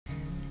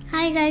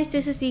Hi guys,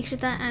 this is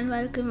Deekshita and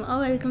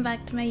welcome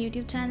back to my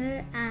YouTube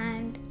channel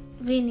and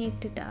We Need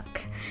to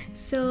Talk.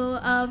 So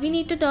We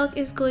Need to Talk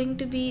is going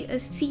to be a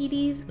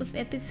series of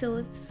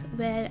episodes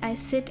where I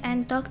sit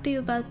and talk to you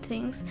about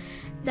things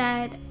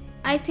that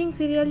I think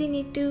we really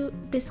need to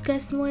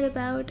discuss more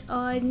about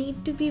or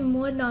need to be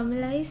more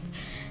normalized,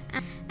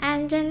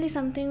 and generally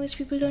something which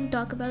people don't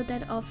talk about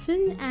that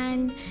often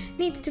and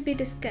needs to be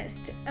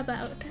discussed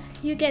about.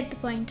 You get the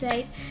point,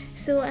 right?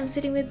 So I'm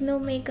sitting with no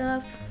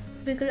makeup,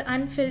 बिल्कुल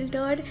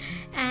unfiltered,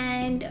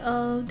 and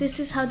this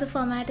is how the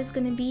format is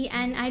going to be.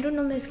 And I don't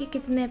know मैं इसके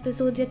कितने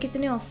episodes या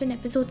कितने often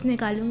episodes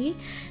निकालूंगी,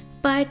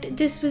 but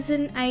this was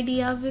an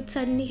idea which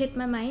suddenly hit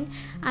my mind.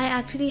 I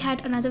actually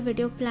had another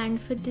video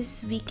planned for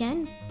this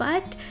weekend,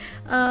 but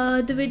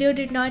the video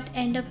did not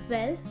end up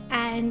well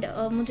and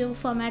मुझे वो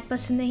format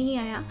पसंद नहीं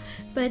आया,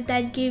 but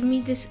that gave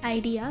me this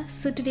idea.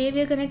 So today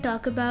we are going to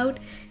talk about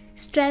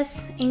stress,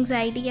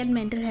 anxiety and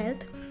mental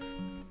health.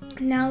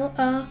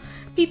 Now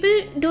people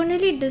don't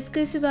really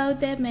discuss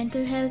about their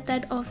mental health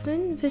that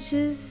often, which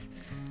is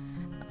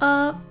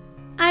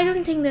I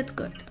don't think that's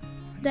good,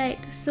 right?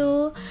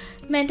 So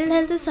mental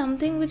health is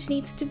something which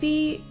needs to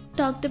be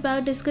talked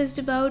about, discussed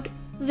about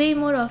way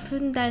more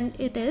often than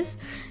it is.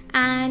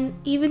 And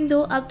even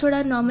though अब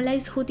थोड़ा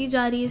normalize होती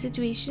जा रही है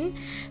situation,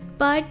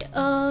 but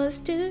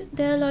still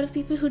there are a lot of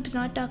people who do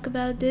not talk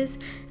about this,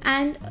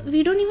 and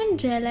we don't even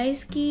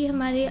realize कि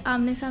हमारे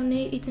आमने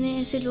सामने इतने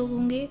ऐसे लोग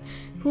होंगे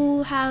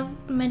who have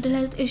mental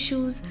health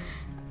issues.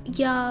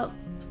 Yeah,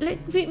 like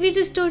we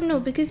just don't know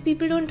because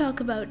people don't talk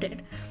about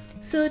it.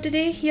 So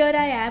today here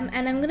I am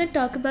and I'm going to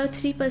talk about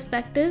three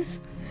perspectives.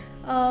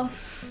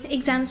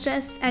 Exam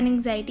stress and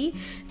anxiety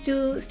जो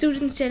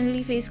students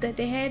generally face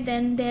करते हैं.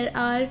 Then there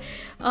are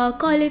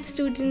college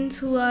students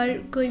who are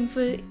going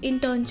for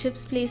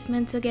internships,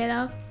 placements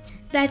वगैरह,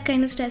 that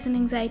kind of stress and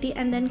anxiety,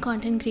 and then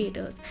content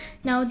creators.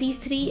 Now these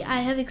three I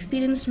have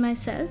experienced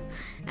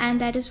myself, and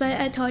that is why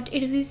I thought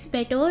it was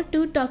better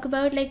to talk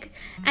about like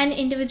an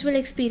individual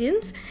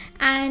experience.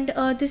 And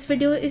this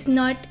video is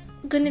not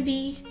gonna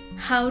be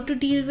how to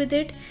deal with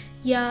it.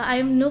 Yeah, I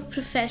am no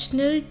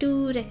professional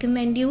to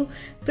recommend you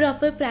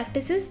proper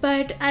practices,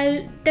 but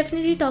I'll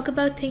definitely talk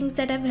about things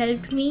that have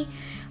helped me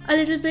a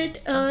little bit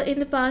in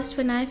the past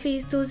when I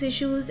faced those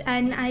issues,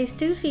 and I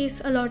still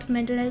face a lot of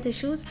mental health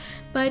issues,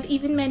 but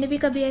even मैंने भी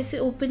कभी ऐसे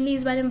openly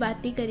इस बारे में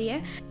बात नहीं करी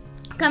है.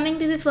 Coming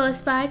to the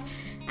first part,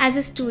 as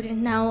a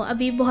student now,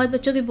 अभी बहुत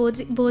बच्चों के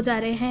बोर्ड्स आ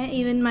रहे हैं.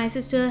 Even my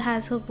sister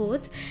has her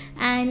boards,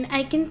 and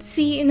I can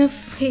see in her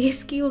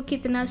face कि वो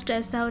कितना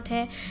stressed out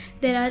है.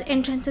 There are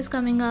entrances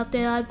coming up,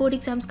 there are board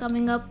exams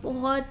coming up,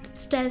 बहुत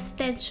stress,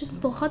 tension,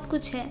 बहुत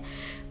कुछ है.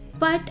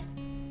 But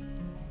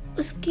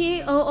उसके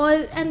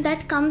और and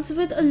that comes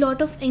with a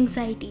lot of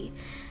anxiety,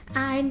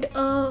 and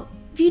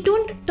we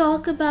don't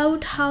talk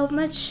about how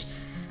much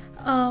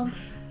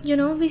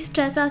we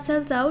stress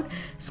ourselves out.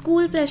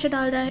 School pressure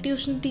डाल रहा है,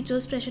 tuition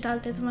teachers pressure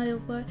डालते हैं तुम्हारे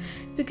ऊपर,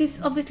 बिकॉज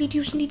ऑब्वियसली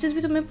ट्यूशन टीचर्स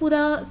भी तुम्हें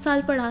पूरा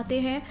साल पढ़ाते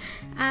हैं.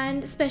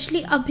 एंड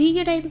स्पेशली अभी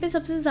के टाइम पे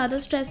सबसे ज़्यादा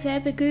स्ट्रेस है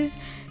because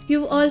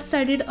you all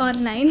studied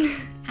online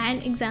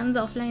and exams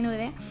offline हो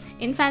रहे हैं.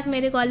 इनफैक्ट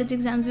मेरे कॉलेज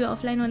एग्ज़ाम्स भी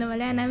ऑफलाइन होने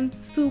वाले हैं, and I am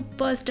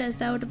super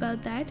stressed out about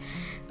that,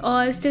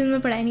 और स्टिल मैं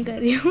पढ़ाई नहीं कर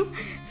रही हूँ.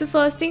 So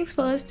first things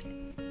first,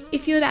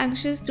 if you are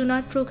anxious do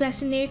not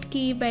procrastinate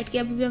कि बैठ के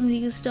अभी भी हम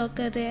रील स्टॉक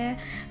कर रहे हैं,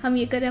 हम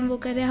ये कर रहे हैं, हम वो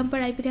कर रहे हैं, हम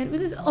पढ़ाई पे ध्यान,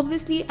 बिकॉज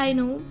ऑब्वियसली आई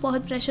नो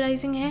बहुत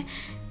प्रेशराइजिंग है,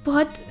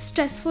 बहुत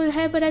स्ट्रेसफुल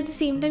है, but at the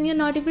same time you are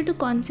not able to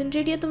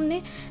concentrate, या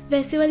तुमने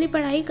वैसे वाली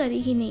पढ़ाई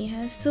करी ही नहीं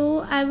है. सो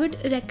I would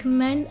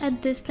recommend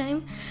at this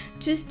time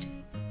just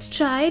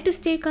try to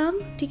stay calm.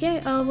 ठीक है,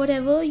 what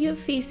ever you are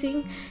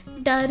facing,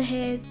 डर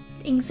है,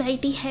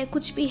 एंग्जाइटी है,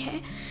 कुछ भी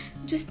है,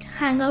 just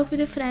hang out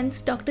with your friends,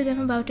 talk to them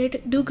about it,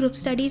 do group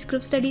studies.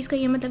 Group studies का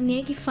ये मतलब नहीं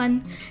है कि fun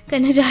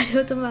करने जा रहे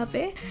हो तुम वहाँ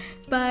पे,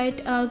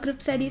 but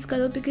group studies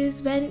करो,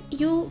 because when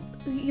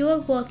you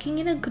are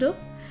working in a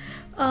group,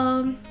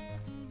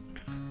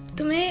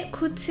 तुम्हें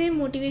खुद से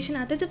मोटिवेशन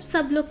आता है जब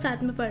सब लोग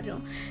साथ में पढ़ रहे हो.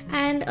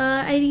 And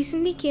I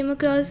recently came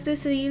across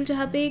this reel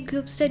जहाँ पे एक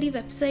ग्रुप स्टडी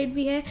वेबसाइट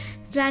भी है.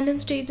 Random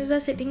strangers are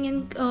sitting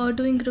and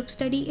doing group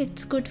study.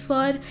 It's good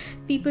for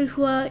people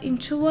who are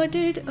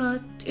introverted.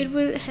 It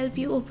will help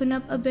you open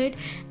up a bit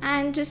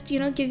and just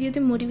give you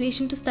the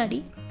motivation to study.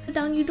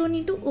 Down, you don't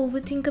need to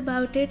overthink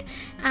about it.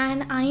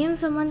 And I am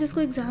someone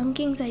जिसको exam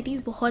की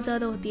anxieties बहुत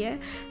ज़्यादा होती है.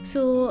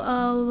 So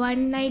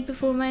one night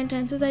before my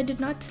entrances I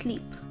did not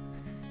sleep.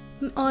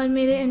 और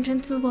मेरे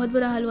entrance में बहुत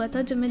बुरा हाल हुआ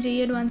था. जब मैं जेई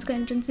एडवांस का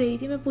एंट्रेंस दे रही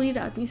थी, मैं पूरी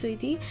रात नहीं सोई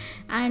थी,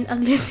 एंड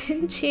अगले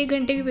दिन 6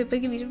 घंटे के पेपर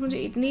के बीच में मुझे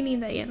इतनी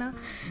नींद आई है ना.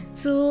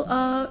 सो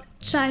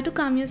ट्राई टू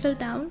काम yourself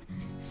down,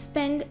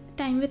 spend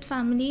time with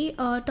family,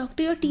 talk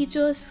to your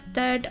teachers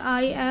that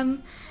I am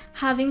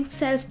having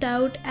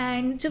self-doubt.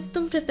 and जब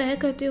तुम prepare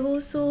करते हो,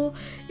 so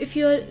if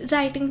you are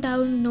writing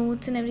down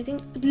notes and everything,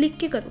 लिख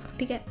के करो,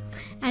 ठीक है.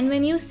 and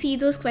when you see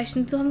those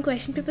questions, तो हम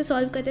question paper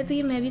solve करते हैं, तो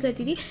ये मैं भी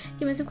करती थी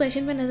कि मैं सिर्फ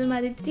question पे नज़र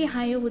मार देती थी,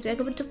 हाँ ये हो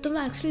जाएगा. बट जब तुम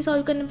actually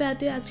solve करने पे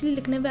आते हो, actually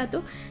लिखने पे आते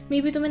हो,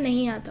 मे बी तुम्हें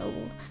नहीं आता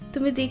वो,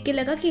 तुम्हें देख के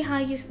लगा कि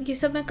हाँ ये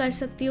सब मैं कर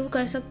सकती हूँ,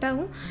 कर सकता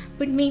हूँ,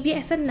 बट मे बी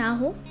ऐसा ना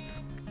हो.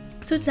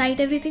 So write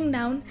everything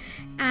down,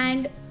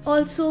 and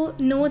also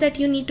know that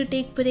you need to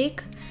take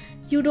break.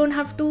 You don't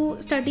have to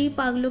study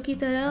पागलों की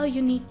तरह.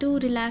 You need to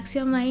relax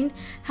your mind,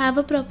 have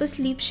a proper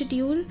sleep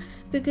schedule,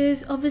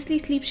 because obviously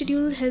sleep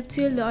schedule helps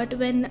you a lot.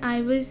 When I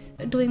was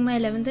doing my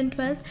 11th and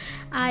 12th,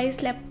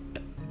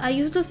 I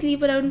used to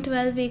sleep around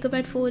 12, wake up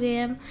at 4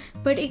 a.m.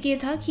 But एक ये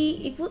था कि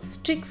एक वो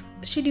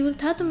strict schedule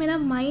था, तो मेरा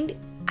mind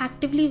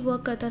actively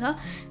work करता था.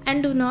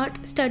 And do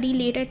not study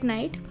late at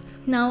night.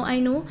 Now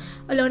I know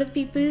a lot of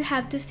people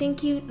have this thing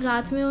कि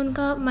रात में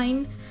उनका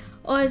माइंड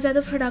और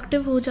ज़्यादा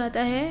प्रोडक्टिव हो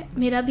जाता है.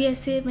 मेरा भी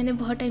ऐसे, मैंने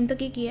बहुत टाइम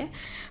तक ये किया है.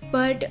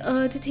 बट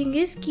द थिंग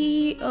इज़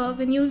कि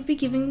when you will be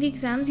giving the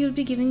exams, you will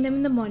be giving them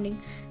in the morning.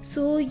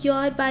 So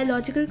your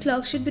biological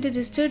clock should be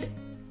registered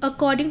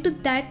according to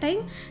that time,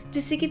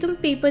 जिससे कि तुम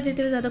paper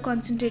देते हुए ज़्यादा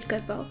concentrate कर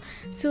पाओ.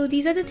 So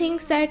these are the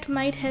things that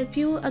might help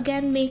you.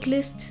 Again, make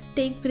list,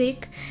 take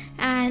break,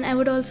 and I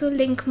would also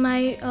link my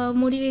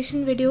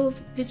motivation video,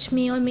 which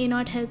may or may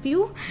not help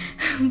you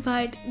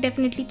but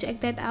definitely check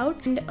that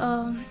out. And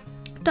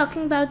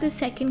talking about the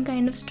second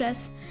kind of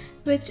stress,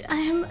 which I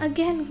am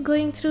again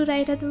going through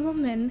right at the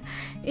moment,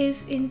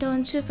 is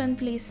internship and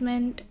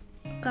placement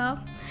ka.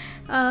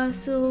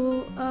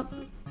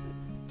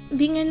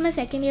 Being in my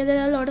second year, there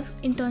are a lot of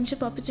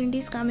internship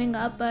opportunities coming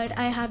up, but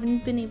I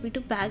haven't been able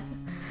to bag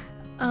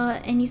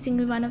any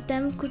single one of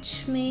them.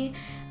 कुछ में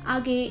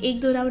आगे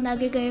 1-2 round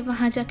आगे गए,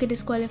 वहाँ जाके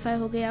disqualify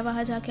हो गया,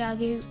 वहाँ जाके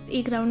आगे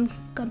एक राउंड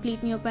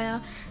कंप्लीट नहीं हो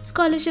पाया,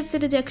 स्कॉलरशिप से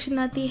रिजेक्शन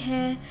आती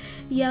है,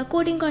 या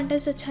कोडिंग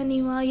कॉन्टेस्ट अच्छा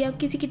नहीं हुआ, या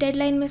किसी की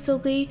डेडलाइन मिस हो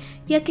गई,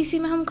 या किसी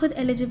में हम खुद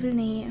एलिजिबल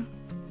नहीं हैं.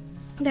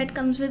 That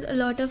comes with a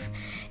lot of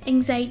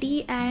anxiety,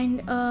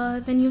 and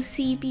when you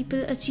see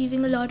people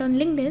achieving a lot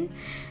on LinkedIn,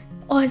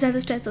 और ज़्यादा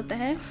स्ट्रेस होता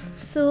है.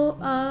 So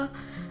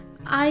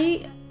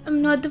I'm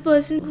not the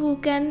person who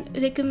can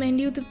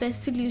recommend you the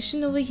best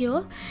solution over here,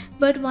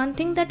 but one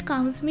thing that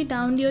calms me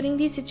down during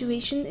these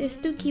situations is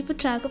to keep a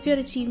track of your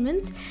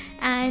achievements.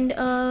 And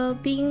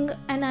being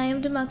an I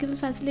Am Remarkable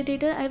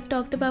facilitator, I've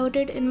talked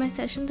about it in my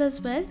sessions as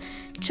well.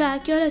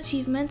 Track your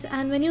achievements,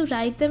 and when you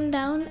write them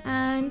down,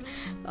 and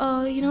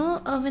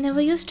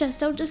whenever you're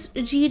stressed out,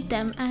 just read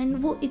them.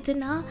 And वो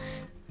इतना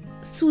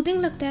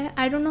soothing लगता है,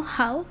 I don't know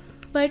how,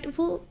 but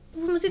वो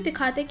मुझे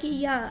दिखाते कि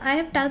या I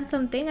have done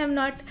something. I am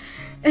not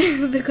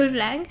बिल्कुल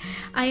blank.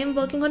 I am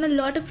working on a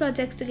lot of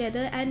projects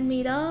together, and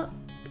मेरा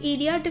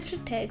एरिया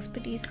डिफरेंट है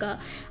एक्सपर्टीज़ का.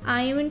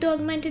 I am into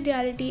augmented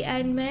reality,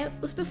 and मैं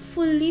उस पर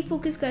फुल्ली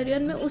फोकस कर रही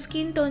हूँ, और मैं उसकी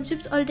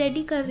इंटर्नशिप्स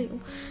ऑलरेडी कर रही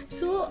हूँ.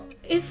 सो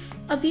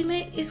इफ़ अभी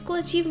मैं इसको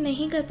अचीव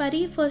नहीं कर पा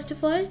रही, first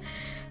of all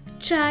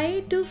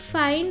try to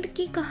find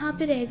कि कहाँ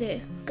पे रह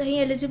गए. कहीं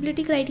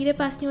एलिजिबिलिटी क्राइटेरिया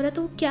पास नहीं हो रहा,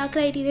 तो क्या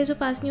क्राइटेरिया जो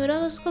पास नहीं हो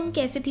रहा उसको हम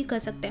कैसे ठीक कर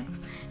सकते हैं.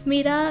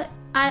 मेरा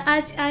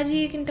आज ही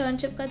एक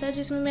इंटर्नशिप का था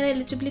जिसमें मेरा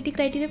एलिजिबिलिटी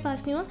क्राइटेरिया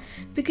पास नहीं हुआ,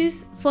 बिकॉज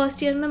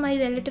फर्स्ट ईयर में हमारी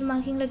रिलेटिव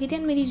मार्किंग लगी थी,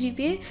 एंड मेरी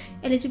GPA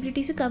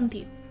एलिजिबिलिटी से कम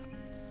थी,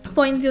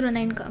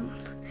 0.09 कम.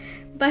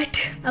 बट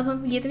अब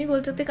हम ये तो नहीं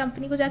बोल सकते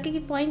कंपनी को जाके कि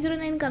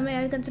 0.09 कम है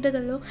यार, कंसिडर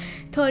कर लो.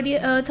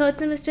 थर्ड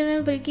सेमेस्टर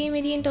में बल्कि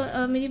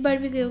मेरी बढ़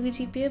भी गई होगी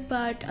GPA,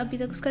 बट अभी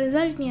तक उसका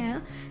रिजल्ट नहीं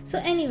आया. सो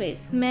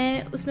एनीवेज,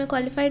 मैं उसमें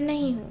क्वालिफाइड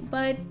नहीं हूँ,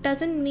 but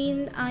doesn't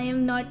mean I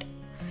am not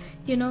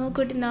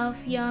good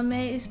enough, या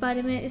मैं इस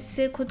बारे में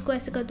इससे खुद को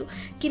ऐसे कर दूँ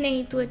कि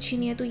नहीं तू अच्छी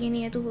नहीं है, तू ये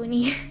नहीं है, तू वो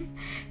नहीं है.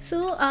 सो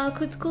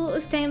खुद को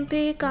उस टाइम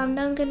पे काम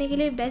डाउन करने के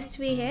लिए बेस्ट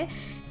वे है,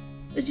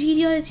 read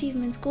your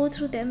achievements, go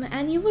through them,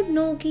 and you would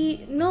know कि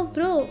no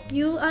bro,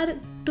 you are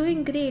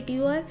doing great,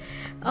 you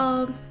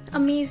are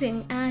amazing.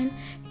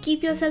 And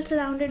keep yourself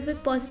surrounded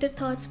with positive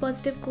thoughts,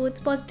 positive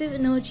quotes, positive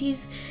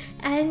energies.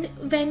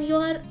 And when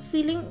you are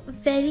feeling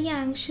very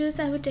anxious,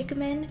 I would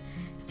recommend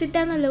sit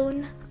down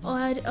alone,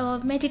 or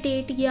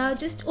meditate, या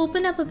just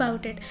open up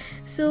about it.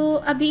 So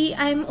अभी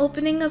I'm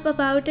opening up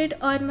about it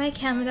on my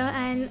camera,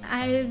 and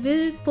I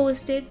will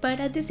post it,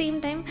 but at the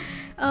same time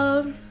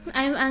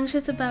I'm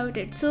anxious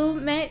about it. So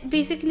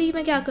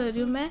मैं क्या कर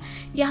रही हूँ, मैं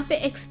यहाँ पे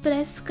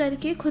एक्सप्रेस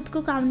करके खुद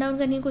को काम डाउन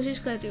करने की कोशिश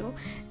कर रही हूँ,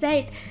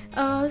 राइट.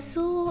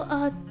 सो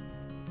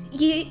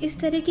ये इस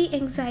तरह की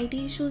एंग्जाइटी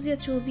इश्यूज़ या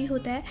जो भी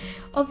होता है,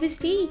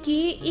 ऑब्वियसली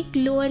ये एक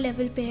लोअर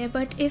लेवल पे है,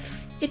 but if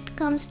it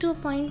comes to a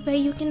point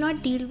where you can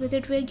not deal with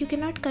it, where you can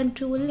not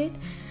control it.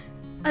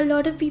 A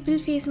lot of people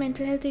face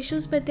mental health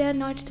issues, but they are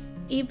not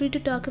able to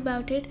talk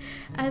about it.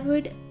 I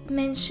would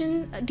mention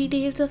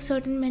details of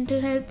certain mental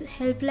health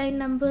helpline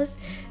numbers,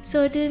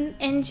 certain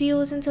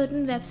NGOs and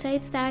certain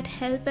websites that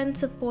help and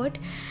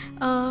support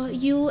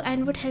you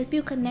and would help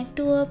you connect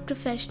to a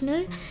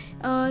professional.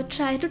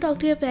 Try to talk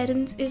to your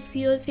parents if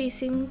you're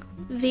facing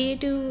way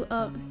to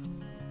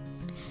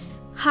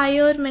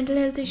higher mental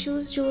health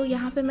issues, जो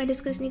यहाँ पे मैं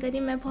discuss नहीं कर रही.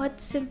 मैं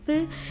बहुत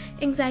simple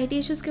anxiety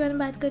issues के बारे में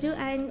बात कर रही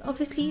हूँ. एंड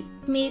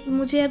ऑब्वियसली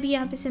मुझे अभी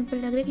यहाँ पे सिंपल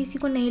लग रहा है, किसी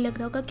को नहीं लग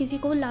रहा होगा, किसी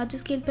को लार्ज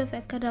स्केल पे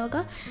अफेक्ट कर रहा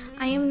होगा.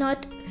 I am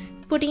not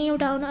putting you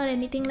down or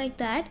anything like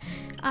that.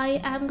 I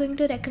am going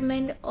to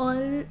recommend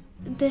all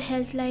the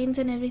helplines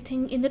and everything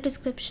in the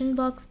description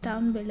box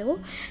down below,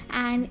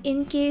 and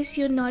in case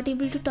you're not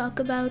able to talk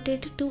about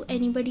it to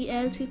anybody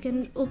else, you can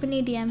openly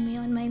DM me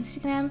on my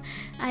Instagram.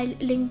 I'll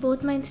link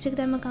both my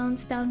Instagram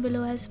accounts down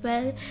below as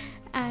well.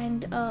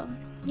 And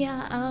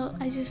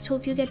I just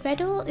hope you get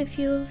better if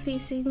you're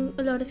facing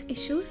a lot of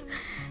issues.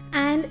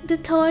 And the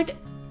third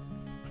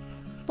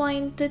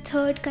point, the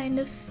third kind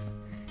of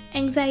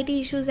anxiety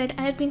issues that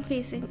I've been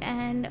facing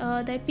and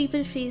that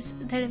people face,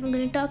 that I'm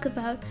going to talk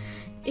about,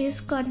 is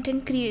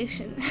content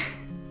creation.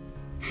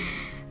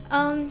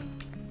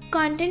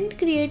 Content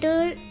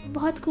creator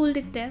बहुत cool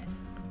दिखते हैं.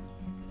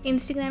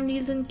 Instagram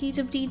reels उनकी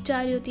जब reach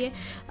जा रही होती है,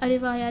 अरे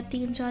वाह यार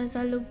 3-4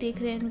 हज़ार लोग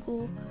देख रहे हैं इनको.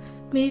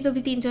 मेरी तो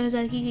अभी 3-4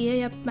 हज़ार की गई है,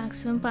 या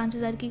मैक्सिमम 5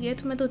 हज़ार की गई है,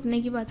 तो मैं तो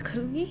उतने की बात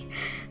करूँगी.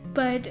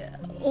 बट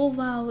ओ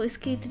वाह,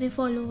 इसके इतने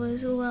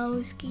फॉलोअर्स, ओ वाह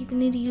इसकी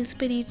इतनी रील्स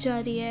पे रीच जा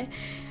रही है,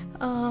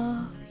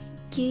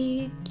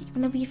 कि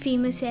मतलब ये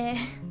फेमस है,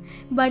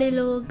 बड़े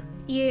लोग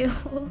ये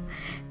हो.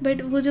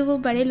 बट वो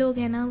बड़े लोग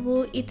हैं ना,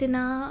 वो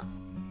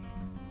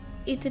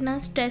इतना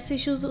स्ट्रेस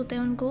इश्यूज़ होते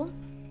हैं उनको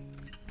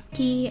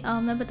कि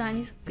मैं बता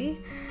नहीं सकती.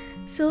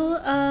 So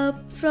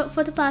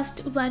for the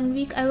past 1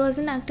 week I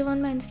wasn't active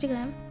on my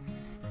Instagram,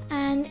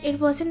 and it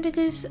wasn't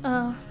because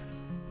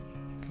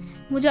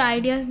मुझे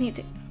आइडियाज़ नहीं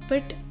थे,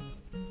 बट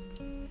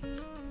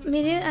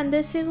मेरे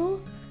अंदर से वो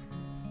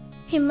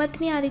हिम्मत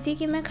नहीं आ रही थी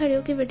कि मैं खड़े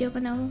होकर वीडियो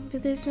बनाऊँ,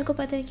 बिकॉज मेरे को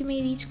पता है कि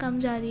मेरी रीच कम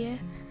जा रही है.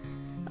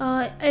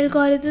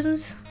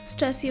 Algorithms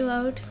stress you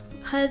out.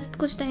 हर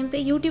कुछ टाइम पे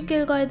यूट्यूब के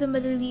एल्गोरिदम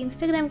बदल गई,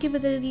 इंस्टाग्राम की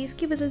बदल गई,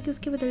 इसकी बदल गई,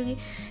 उसकी बदल गई.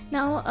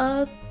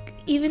 नाउ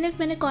इवन इफ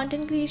मैंने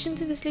कंटेंट क्रिएशन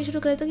सिर्फ इसलिए शुरू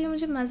करा था कि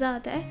मुझे मज़ा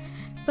आता है,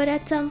 पर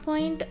at some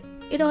point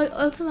it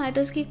also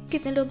matters कि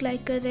कितने लोग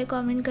लाइक कर रहे हैं,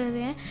 कमेंट कर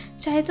रहे हैं.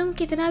 चाहे तुम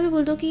कितना भी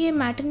बोल दो कि ये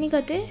मैटर नहीं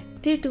करते,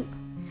 they do,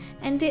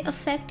 and they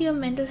affect your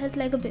mental health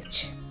like a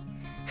beach.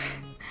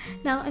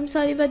 Now I'm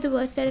sorry about the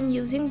words that I'm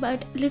using,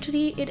 but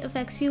literally it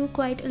affects you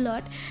quite a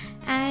lot.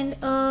 And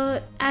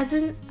as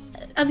in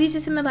अभी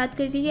जैसे मैं बात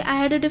करी थी कि I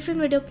had a different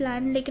video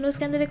plan, लेकिन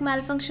उसके अंदर एक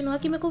मैल फंक्शन हुआ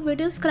कि मेरे को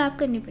वीडियो स्क्रैप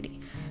करनी पड़ी.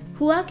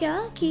 हुआ क्या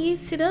कि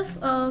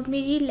सिर्फ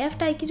मेरी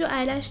लेफ़्ट आई की जो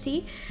आई लैश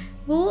थी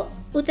वो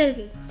उतर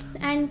गई,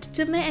 एंड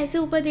जब मैं ऐसे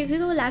ऊपर देख रही थी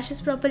तो वो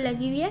लैशेस प्रॉपर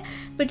लगी हुई है,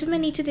 बट जब मैं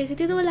नीचे देख रही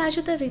थी तो वो लैश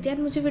उतर रही थी. एंड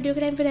मुझे वीडियो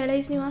के टाइम पे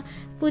रियलाइज़ नहीं हुआ.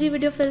 पूरी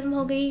वीडियो फिल्म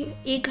हो गई,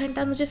 1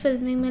 घंटा मुझे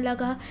फिल्मिंग में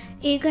लगा,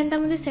 1 घंटा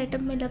मुझे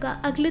सेटअप में लगा,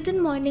 अगले दिन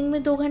मॉर्निंग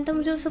में 2 घंटा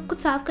मुझे सब कुछ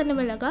साफ़ करने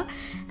में लगा.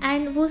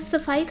 एंड वो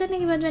सफाई करने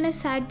के बाद मैंने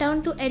sat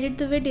down to edit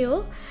the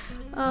video.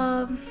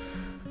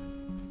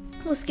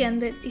 उसके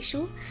अंदर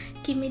इशू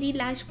कि मेरी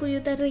लैश पूरी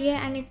उतर रही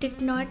है, and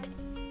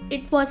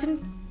it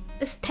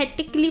wasn't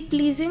aesthetically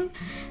pleasing.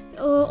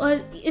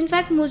 और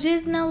इनफैक्ट मुझे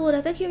इतना हो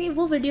रहा था क्योंकि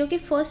वो वीडियो के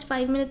फर्स्ट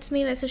 5 minutes में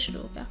ही वैसे शुरू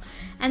हो गया,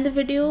 and the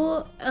video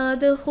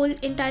the whole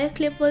entire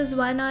clip was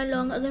 1 hour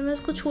long. अगर मैं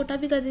उसको छोटा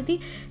भी कर देती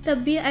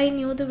तब भी I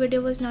knew the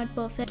video was not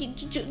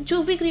perfect.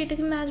 जो भी क्रिएटर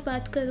की मैं आज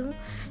बात करूँ,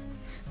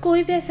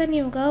 कोई भी ऐसा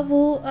नहीं होगा,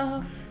 वो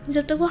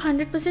जब तक वो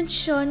 100%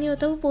 श्योर नहीं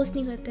होता वो पोस्ट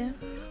नहीं करते हैं.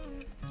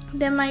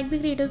 There might be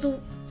creators who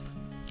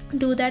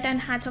do that, and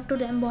hats off to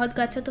them, बहुत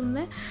गट्स है तुम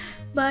में.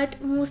 बट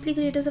मोस्टली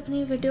क्रिएटर्स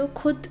अपनी वीडियो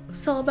खुद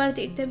 100 बार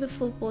देखते हैं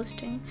बिफोर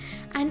पोस्टिंग,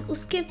 एंड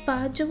उसके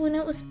बाद जब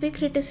उन्हें उस पर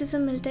क्रिटिसिज्म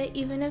मिलता है,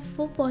 इवन इफ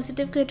वो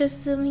पॉजिटिव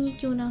क्रिटिसिज्म ही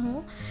क्यों ना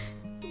हो,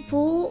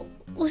 वो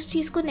उस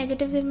चीज़ को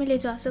नेगेटिव वे में ले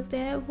जा सकते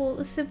हैं, वो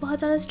उससे बहुत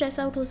ज़्यादा स्ट्रेस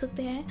आउट हो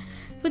सकते हैं.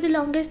 फॉर द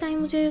लॉन्गेस्ट टाइम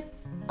मुझे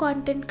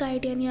कंटेंट का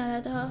आइडिया नहीं आ रहा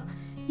था,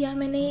 या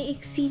मैंने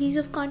एक सीरीज़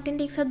ऑफ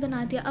कंटेंट एक साथ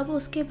बना दिया. अब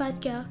उसके बाद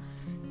क्या,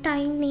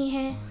 टाइम नहीं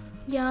है,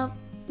 या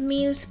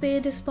मेल्स पे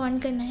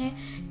रिस्पॉन्ड करना है,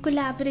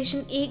 कोलैबोरेशन,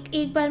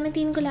 एक बार में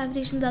 3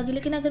 कोलैबोरेशन आ गई.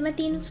 लेकिन अगर मैं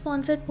 3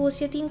 स्पॉन्सर्ड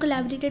पोस्ट या 3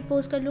 कोलैबोरेटेड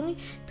पोस्ट कर लूँगी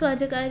तो आ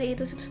जाएगा अरे ये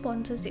तो सिर्फ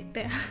स्पॉन्सर्स देखते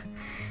हैं.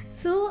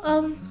 सो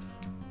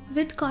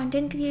with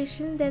content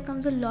creation there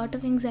comes a lot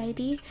of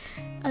anxiety,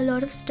 a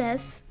lot of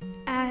stress,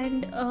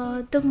 and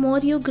the more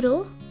you grow,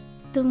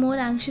 the more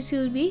anxious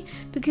you'll be,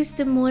 because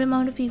the more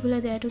amount of people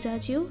are there to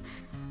judge you.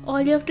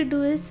 All you have to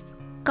do is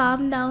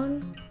calm down,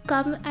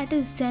 come at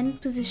a zen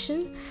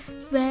position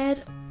where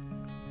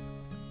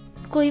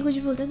कोई कुछ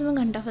भी बोलता है तुम्हें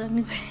घंटा फर्क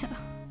नहीं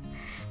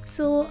पड़ेगा.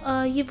 सो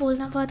ये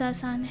बोलना बहुत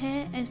आसान है,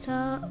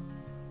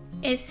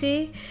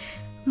 ऐसे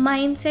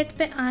माइंडसेट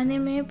पे आने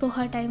में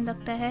बहुत टाइम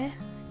लगता है.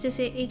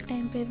 जैसे एक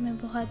टाइम पे मैं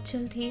बहुत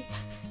चिल थी,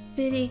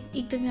 फिर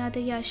एकदम याद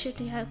है यार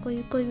शिट यार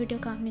कोई वीडियो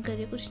काम नहीं कर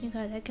रही, कुछ नहीं कर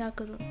रहा है, क्या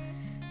करूँ.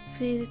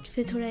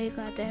 फिर थोड़ा एक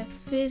आता है,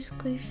 फिर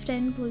कोई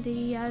फ्रेंड बोल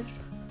देगी यार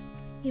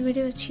ये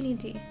वीडियो अच्छी नहीं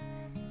थी.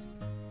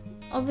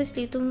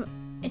 ऑब्वियसली तुम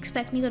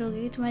एक्सपेक्ट नहीं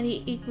करोगे कि तुम्हारी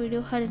एक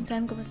वीडियो हर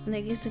इंसान को पसंद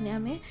आएगी इस दुनिया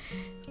में,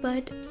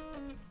 बट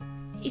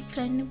एक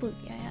फ्रेंड ने बोल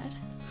दिया यार,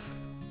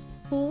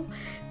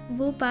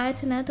 वो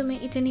बात ना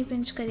तुम्हें इतनी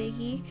पिंच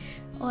करेगी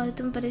और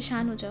तुम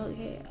परेशान हो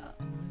जाओगे.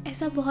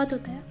 ऐसा बहुत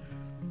होता है.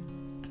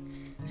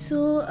 So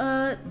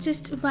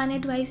just one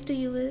advice to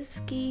you is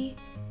कि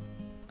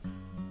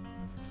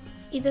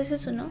इधर से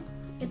सुनो,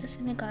 इधर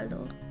से निकाल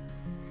दो.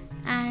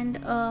 एंड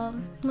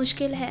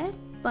मुश्किल है,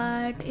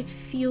 but if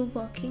you're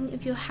working,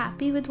 if you're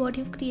happy with what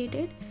you've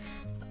created,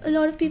 a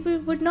lot of people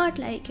would not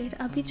like it.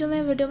 अभी जो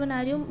मैं वीडियो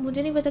बना रही हूँ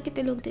मुझे नहीं पता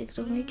कितने लोग देख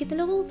रहे होंगे, कितने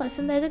लोगों को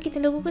पसंद आएगा,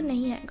 कितने लोगों को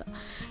नहीं आएगा,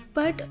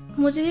 बट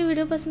मुझे ये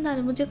वीडियो पसंद आ रहा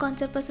है, मुझे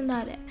कॉन्सेप्ट पसंद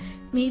आ रहा है.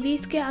 मे बी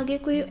इसके आगे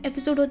कोई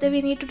एपिसोड होता है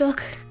वी नीड टू टॉक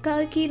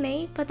का कि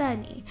नहीं, पता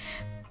नहीं,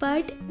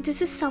 but this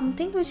is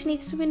something which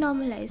needs to be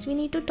normalized. We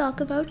need to talk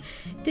about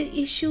the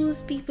issues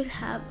people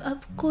have.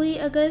 अब कोई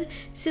अगर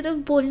सिर्फ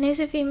बोलने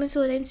से फेमस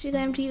हो रहा है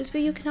इंस्टाग्राम रील्स पे,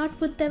 you cannot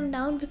put them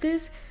down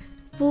because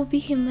वो भी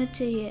हिम्मत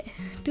चाहिए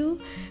to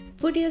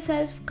put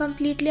yourself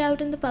completely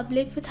out in the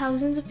public for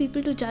thousands of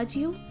people to judge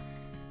you.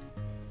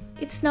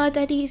 It's not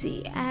that easy.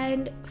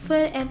 And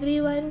for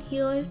everyone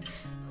here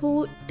who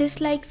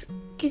dislikes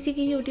किसी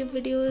की YouTube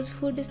videos,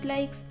 who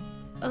dislikes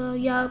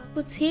या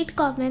puts hate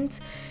comments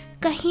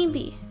कहीं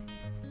भी,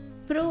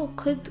 bro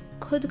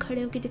खुद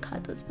खड़े होकर दिखा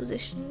दो उस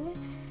पोजीशन में,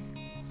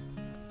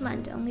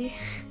 मान जाऊंगी.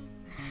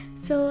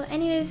 So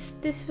anyways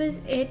this was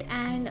it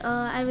and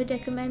I would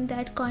recommend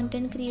that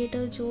content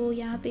creator जो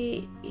यहाँ पे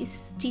इस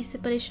चीज़ से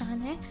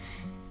परेशान है,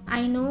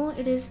 I know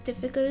it is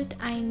difficult,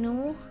 I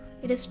know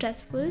it is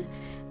stressful,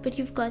 but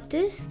you've got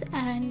this.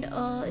 And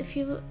if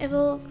you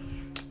ever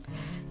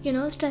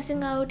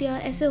stressing out या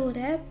ऐसे हो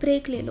रहा है,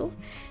 ब्रेक ले लो,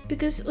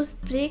 बिकॉज उस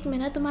ब्रेक में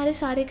ना तुम्हारे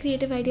सारे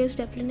क्रिएटिव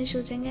आइडियाज़ रिप्लेनिश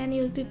हो जाएंगे and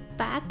you will be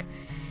back.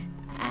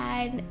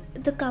 And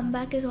the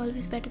comeback is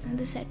always better than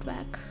the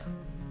setback.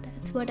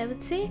 That's what I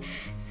would say.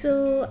 So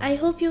I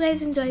hope you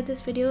guys enjoyed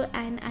this video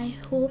and I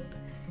hope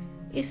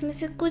इसमें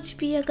से कुछ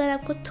भी अगर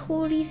आपको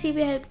थोड़ी सी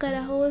भी हेल्प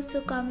करा हो,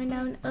 so comment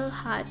down a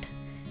heart,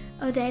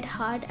 a red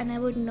heart, and I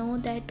would know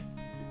that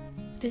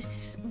this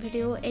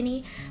video, any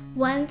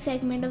one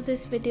segment of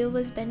this video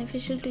was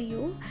beneficial to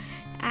you.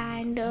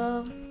 And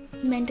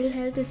mental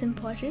health is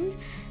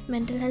important.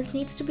 Mental health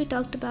needs to be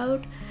talked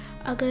about.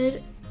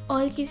 अगर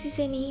और किसी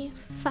से नहीं,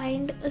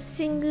 find a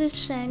single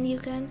friend you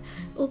can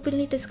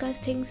openly discuss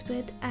things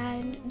with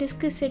and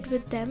discuss it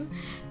with them.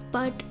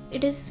 But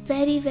it is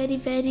very very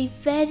very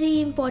very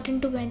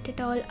important to vent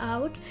it all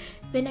out.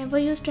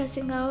 Whenever you're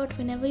stressing out,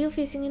 whenever you're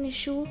facing an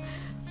issue,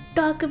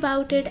 talk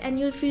about it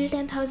and you'll feel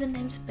 10,000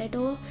 times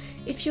better.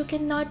 If you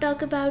cannot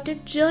talk about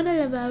it,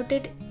 journal about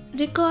it,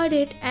 record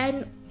it,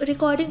 and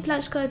recording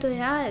flash कर दो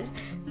यार,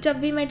 जब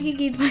भी मैं की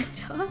गीत बन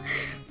जाओ,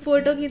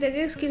 फोटो की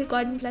जगह उसकी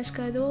रिकॉर्डिंग फ्लैश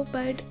कर दो.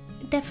 But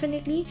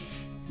definitely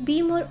be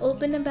more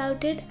open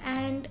about it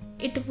and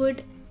it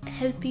would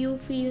help you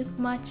feel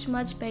much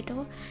much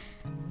better.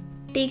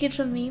 Take it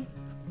from me,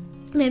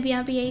 मैं भी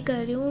यहाँ पे यही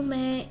कर रही हूँ.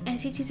 मैं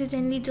ऐसी चीज़ें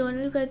जनरली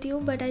जर्नल करती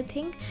हूँ, but I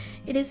think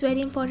it is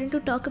very important to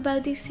talk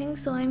about this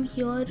things. So I am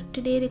here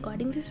today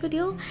recording this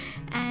video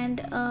and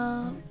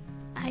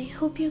I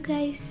hope you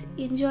guys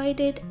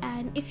enjoyed it.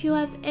 And if you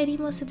have any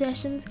more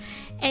suggestions,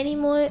 any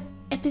more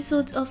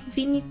episodes of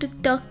We Need to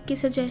Talk के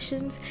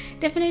suggestions,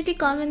 definitely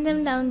comment them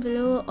down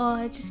below or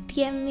just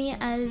DM me.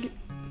 I'll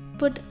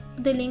put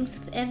the links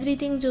of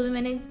everything जो भी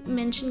मैंने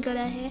mention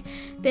करा है.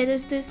 There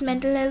is this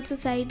mental health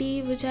society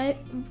which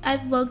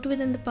I've worked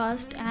with in the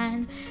past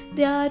and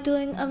they are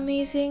doing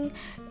amazing.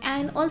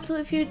 And also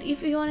if you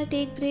want to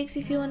take breaks,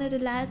 if you want to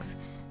relax,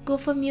 go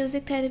for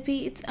music therapy.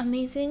 It's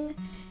amazing,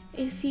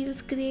 it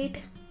feels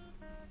great.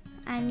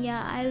 And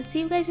yeah, I'll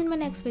see you guys in my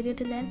next video.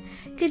 Till then,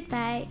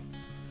 goodbye.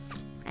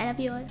 I love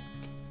you all.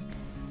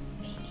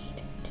 We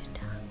need to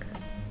talk.